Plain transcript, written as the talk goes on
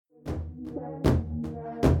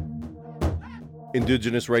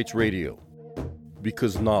Indigenous Rights Radio,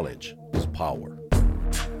 because knowledge is power.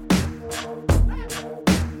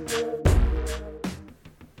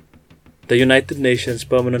 The United Nations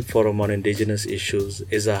Permanent Forum on Indigenous Issues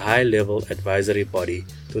is a high-level advisory body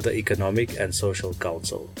to the Economic and Social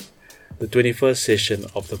Council. The 21st session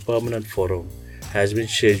of the Permanent Forum has been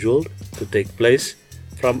scheduled to take place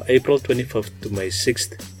from April 25th to May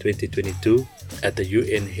 6th, 2022 at the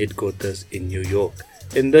UN headquarters in New York.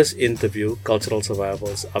 In this interview, Cultural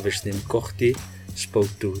Survivals Avishnin Kochti spoke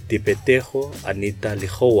to Dipetejo Anita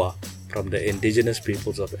Ligoa from the Indigenous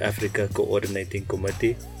Peoples of Africa Coordinating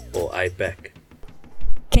Committee, or IPAC.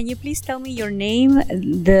 Can you please tell me your name,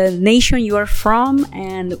 the nation you are from,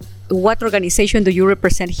 and what organization do you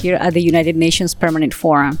represent here at the United Nations Permanent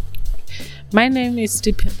Forum? My name is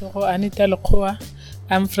Dipetejo Anita Ligoa.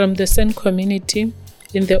 I'm from the San community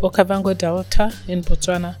in the Okavango Delta in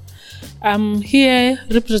Botswana. I'm here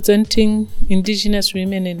representing Indigenous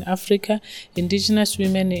women in Africa, Indigenous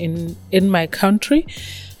women in my country.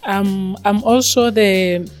 I'm also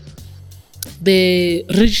the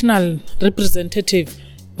regional representative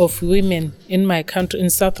of women in my country, in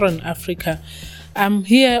Southern Africa. I'm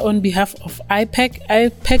here on behalf of IPAC.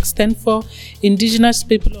 IPAC stands for Indigenous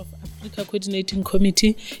People of Africa Coordinating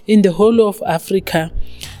Committee in the whole of Africa.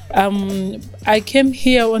 I came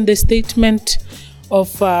here on the statement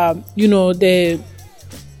of, the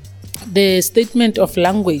statement of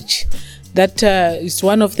language. That is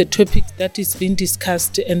one of the topics that is being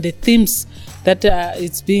discussed, and the themes that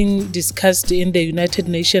is being discussed in the United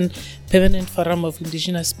Nations Permanent Forum of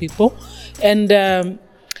Indigenous People. And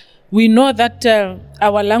we know that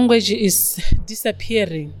our language is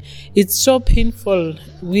disappearing. It's so painful.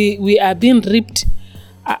 We are being ripped.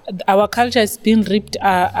 Our culture is being ripped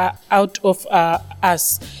out of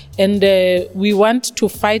us. And we want to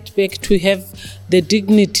fight back to have the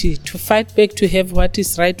dignity, to fight back to have what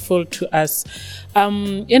is rightful to us.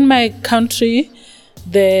 In my country,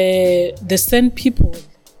 the San people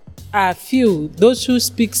are few. Those who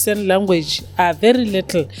speak San language are very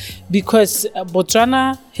little, because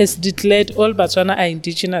Botswana has declared all Botswana are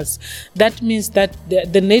indigenous. That means that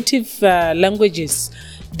the native languages,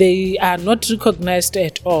 they are not recognized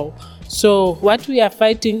at all. So what we are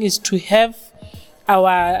fighting is to have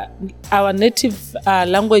our native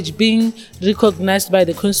language being recognized by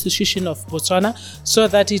the Constitution of Botswana, so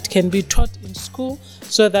that it can be taught in school,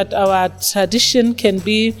 so that our tradition can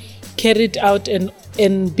be carried out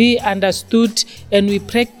and be understood, and we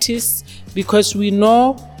practice, because we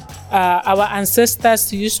know our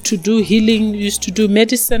ancestors used to do healing, used to do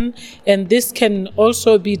medicine, and this can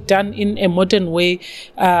also be done in a modern way,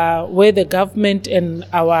 where the government and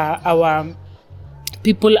our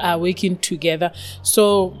people are working together.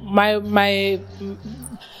 So my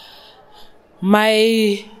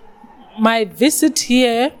visit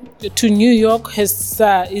here to New York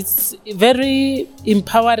it's very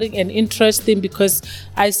empowering and interesting, because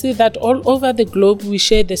I see that all over the globe we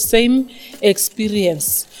share the same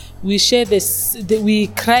experience. We share this. We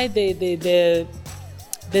cry the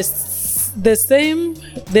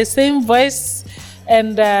same voice.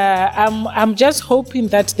 And I'm just hoping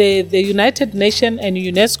that the United Nations and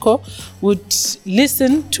UNESCO would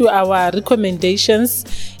listen to our recommendations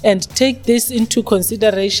and take this into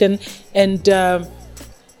consideration, and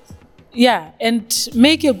and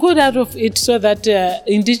make a good out of it, so that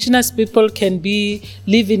indigenous people can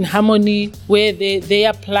live in harmony, where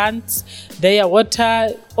their plants, their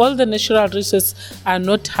water, all the natural resources are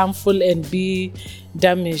not harmful and be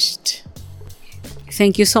damaged.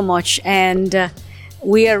 Thank you so much. And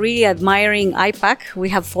we are really admiring IPAC. We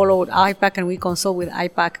have followed IPAC, and we consult with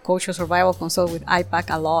IPAC. Cultural Survival consult with IPAC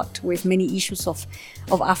a lot with many issues of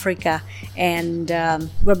Africa. And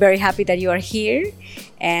we're very happy that you are here.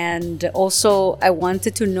 And also, I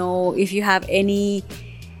wanted to know if you have any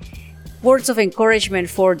words of encouragement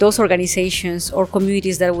for those organizations or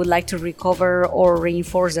communities that would like to recover or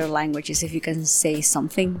reinforce their languages, if you can say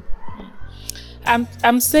something.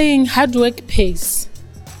 I'm saying hard work pays.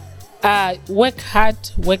 Work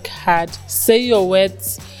hard, say your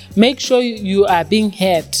words, make sure you are being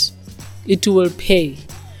heard. It will pay.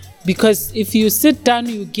 Because if you sit down,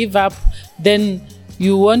 you give up, then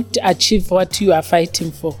you won't achieve what you are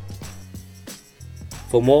fighting for.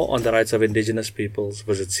 For more on the rights of Indigenous peoples,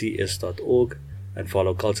 visit cs.org and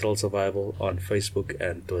follow Cultural Survival on Facebook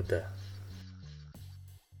and Twitter.